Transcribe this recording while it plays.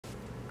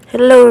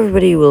Hello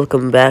everybody,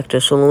 welcome back to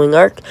Soloing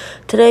Arc.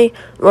 Today,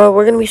 we're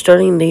going to be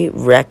starting the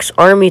Rex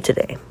army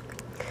today.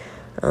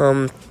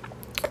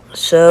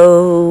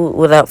 So,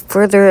 without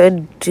further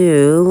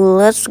ado,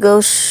 let's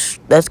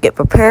get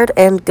prepared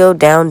and go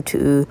down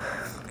to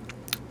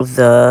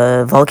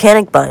the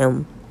volcanic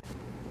biome.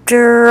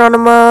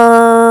 Geronimo!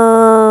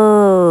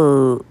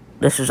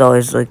 This is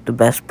always, like, the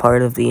best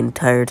part of the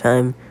entire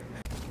time.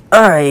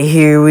 Alright,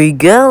 here we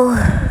go.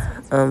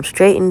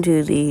 Straight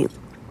into the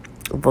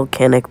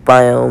volcanic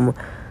biome.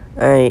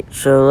 Alright,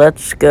 so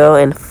let's go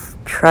and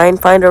try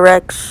and find a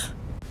Rex.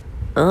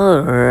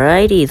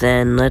 Alrighty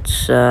then,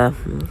 let's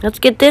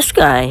get this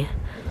guy.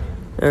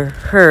 Or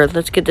her,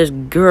 let's get this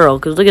girl,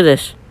 because look at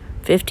this.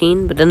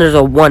 15, but then there's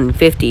a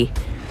 150.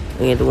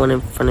 Okay, the one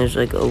in front is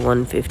like a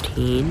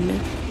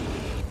 115.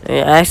 I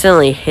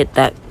accidentally hit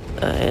that,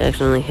 I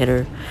accidentally hit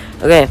her.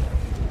 Okay,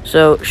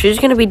 so she's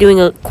going to be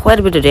doing quite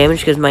a bit of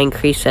damage because my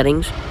increased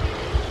settings.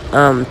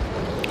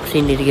 So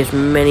you need to get as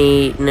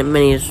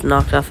many as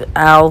knocked off.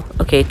 Ow.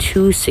 Okay,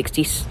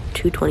 260,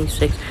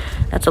 226.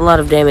 That's a lot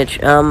of damage.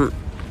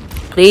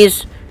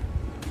 Please.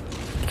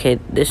 Okay,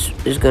 this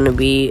is gonna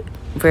be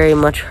very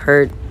much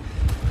hurt.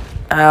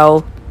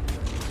 Ow.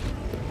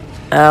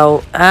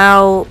 Ow.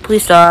 Ow.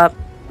 Please stop.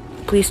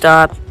 Please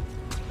stop.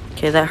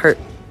 Okay, that hurt.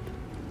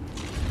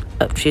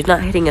 Oh, she's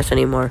not hitting us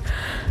anymore.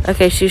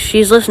 Okay,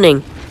 she's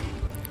listening.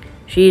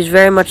 She's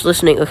very much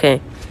listening. Okay.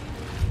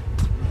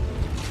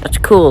 That's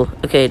cool.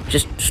 Okay,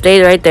 just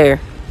stay right there.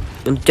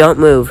 And don't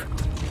move.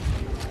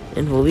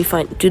 And we'll be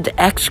fine. Dude,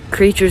 the X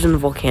creatures in the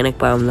volcanic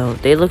biome, though,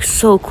 they look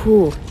so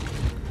cool.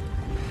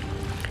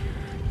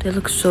 They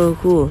look so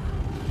cool.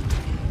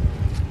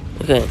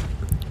 Okay,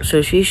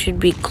 so she should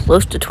be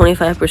close to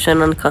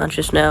 25%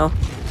 unconscious now.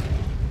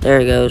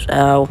 There he goes.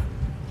 Ow.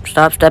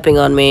 Stop stepping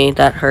on me.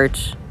 That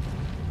hurts.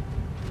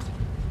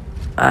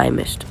 I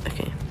missed.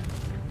 Okay.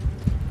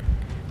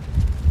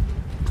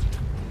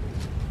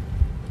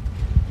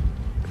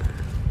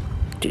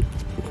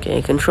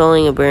 Okay,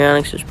 controlling a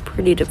baryonyx is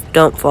pretty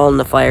don't fall in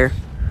the fire.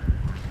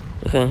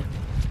 Okay.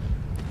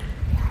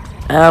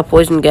 Ow,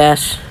 poison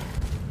gas.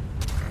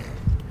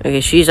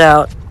 Okay, she's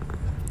out.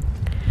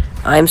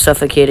 I'm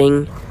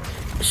suffocating.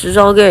 This is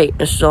all great.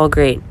 This is all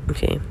great.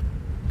 Okay.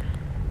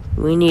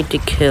 We need to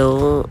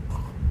kill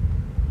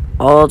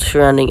all the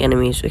surrounding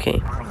enemies. Okay.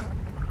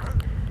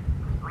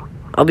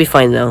 I'll be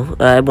fine, though.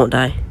 I won't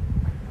die.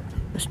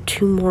 There's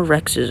 2 more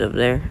Rexes up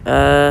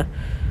there.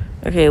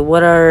 Okay,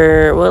 what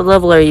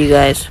level are you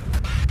guys?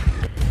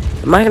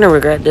 Am I gonna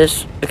regret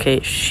this? Okay,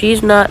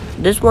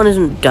 this one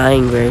isn't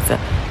dying very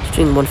fast. It's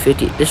doing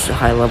 150. This is a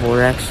high level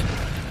Rex.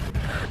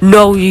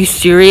 No, are you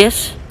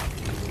serious?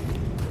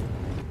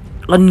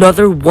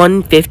 Another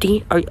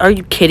 150? Are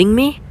you kidding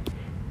me?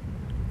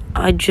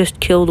 I just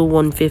killed a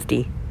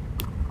 150.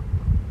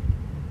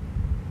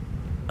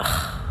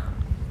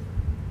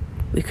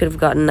 We could have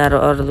gotten that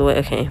out of the way.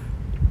 Okay.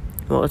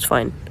 Well, it's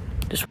fine.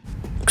 This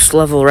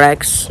level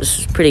Rex. This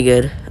is pretty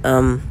good.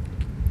 But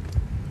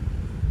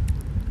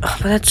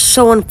that's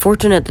so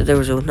unfortunate that there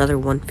was another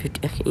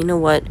 150. Okay, you know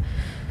what?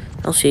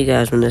 I'll see you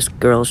guys when this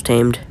girl's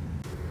tamed.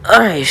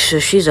 Alright, so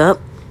she's up.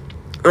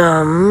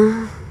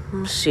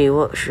 Let's see,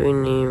 what should we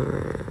name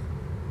her?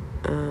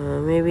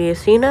 Maybe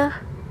Athena?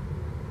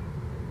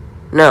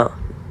 No.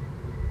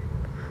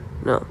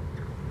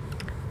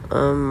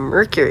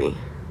 Mercury.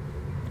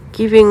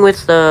 Keeping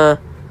with the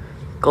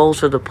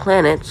goals of the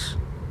planets.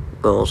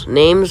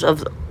 Names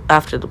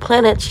after the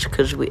planets,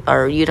 because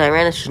our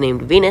Utyrannus is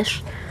named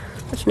Venus.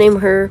 Let's name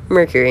her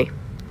Mercury.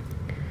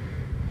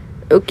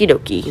 Okie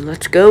dokie.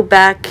 Let's go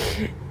back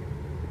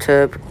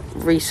to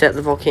reset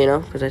the volcano,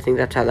 because I think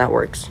that's how that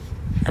works.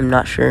 I'm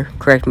not sure.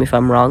 Correct me if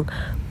I'm wrong,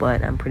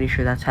 but I'm pretty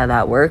sure that's how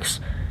that works.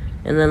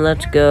 And then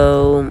let's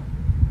go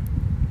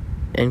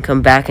and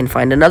come back and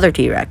find another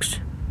T-Rex.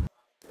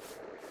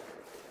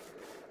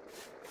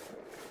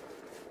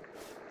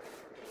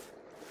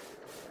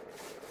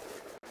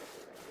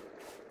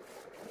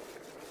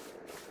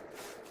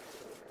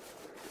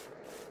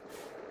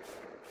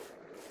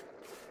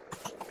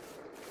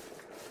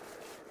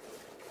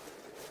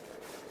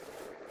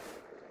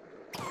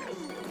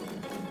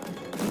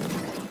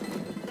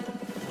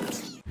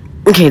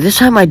 Okay, this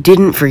time I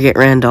didn't forget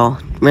Randall.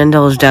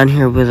 Randall is down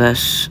here with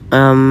us.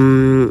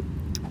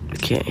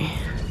 Okay.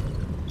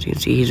 As you can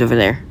see, he's over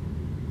there.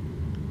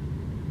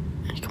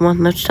 Come on,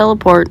 let's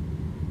teleport.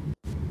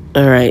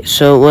 Alright,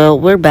 so, well,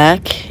 we're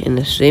back in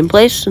the same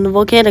place in the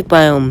volcanic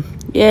biome.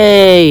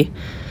 Yay!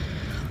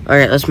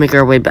 Alright, let's make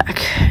our way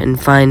back and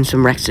find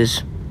some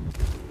Rexes.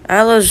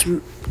 Allos,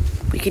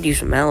 we could use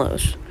some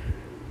Allos.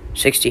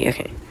 60,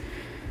 okay.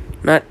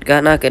 Not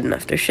good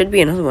enough. There should be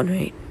another one,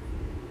 right?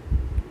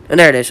 Oh,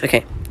 there it is.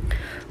 Okay.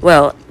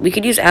 Well, we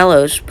could use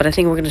Allos, but I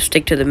think we're going to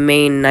stick to the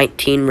main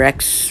 19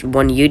 Rex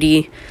 1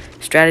 UD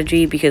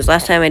strategy, because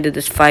last time I did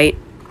this fight,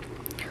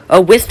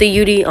 with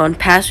the UD on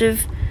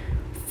passive,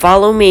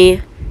 follow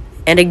me,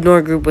 and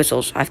ignore group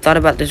whistles. I've thought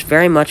about this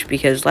very much,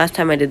 because last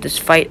time I did this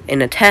fight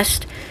in a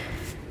test,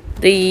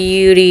 the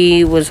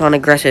Yuri was on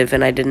aggressive,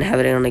 and I didn't have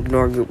it on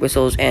ignore group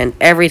whistles, and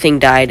everything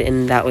died,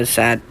 and that was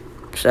sad.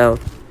 So,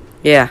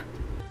 yeah.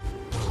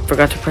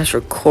 Forgot to press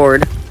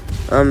record.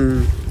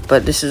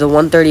 But this is a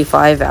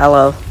 135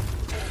 Allo.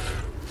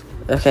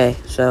 Okay,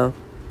 so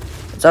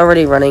it's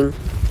already running.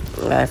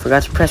 I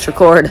forgot to press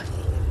record.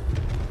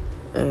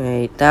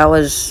 Alright, that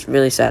was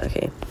really sad.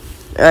 Okay.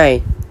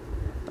 Alright.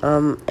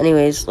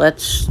 Anyways,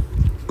 let's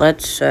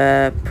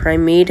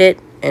primate it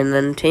and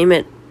then tame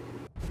it.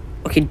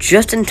 Okay,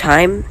 just in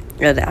time.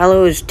 The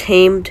Allo is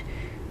tamed.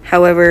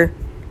 However,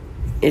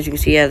 as you can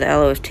see, the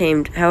Allo is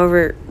tamed.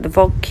 However, the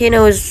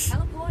volcano it's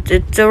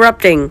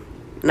erupting.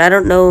 And I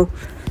don't know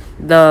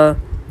the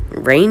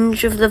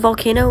range of the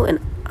volcano, and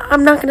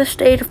I'm not gonna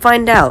stay to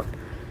find out.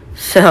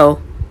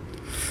 So,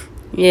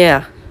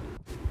 yeah.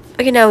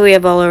 Okay, now we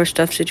have all our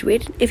stuff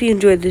situated. If you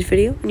enjoyed this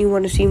video and you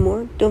want to see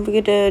more, don't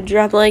forget to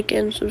drop a like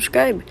and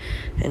subscribe.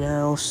 And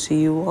I'll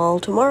see you all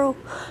tomorrow.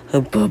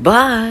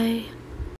 Bye-bye.